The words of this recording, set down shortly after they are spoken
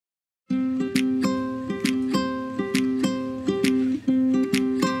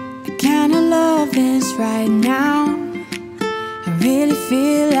this right now. I really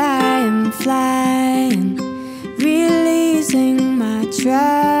feel I am flying, releasing my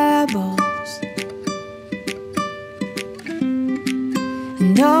troubles.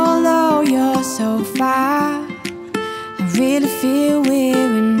 And although you're so far, I really feel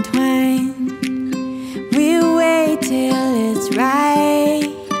we're entwined. We'll wait till it's right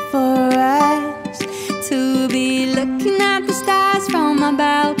for us to be looking at the stars from my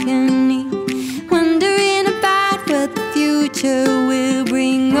balcony, wondering about what the future will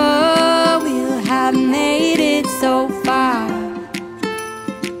bring. Oh, we'll have made it so far.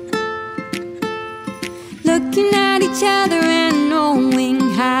 Looking at each other and knowing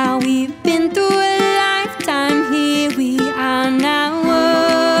how we've been through a lifetime. Here we are now.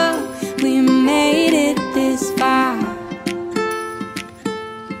 Oh, we made it this far.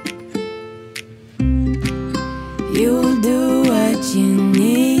 You'll do what you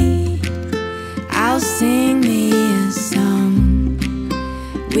need, I'll sing me a song.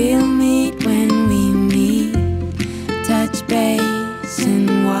 We'll meet when we meet, touch base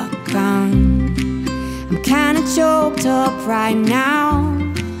and walk on. I'm kinda choked up right now,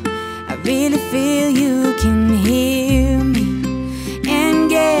 I really feel you can hear me, and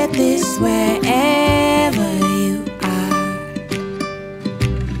get this wherever you are.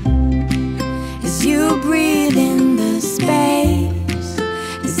 As you breathe in the space,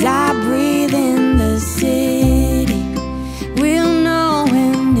 as I breathe in the city, we'll know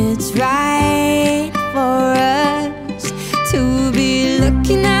when it's right for us to be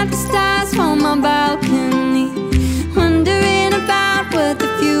looking at the stars from my balcony, wondering about what the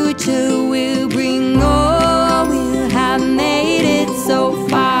future will bring. Oh, we'll have made it so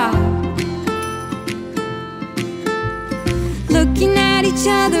far. Looking at each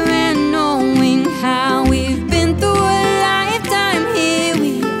other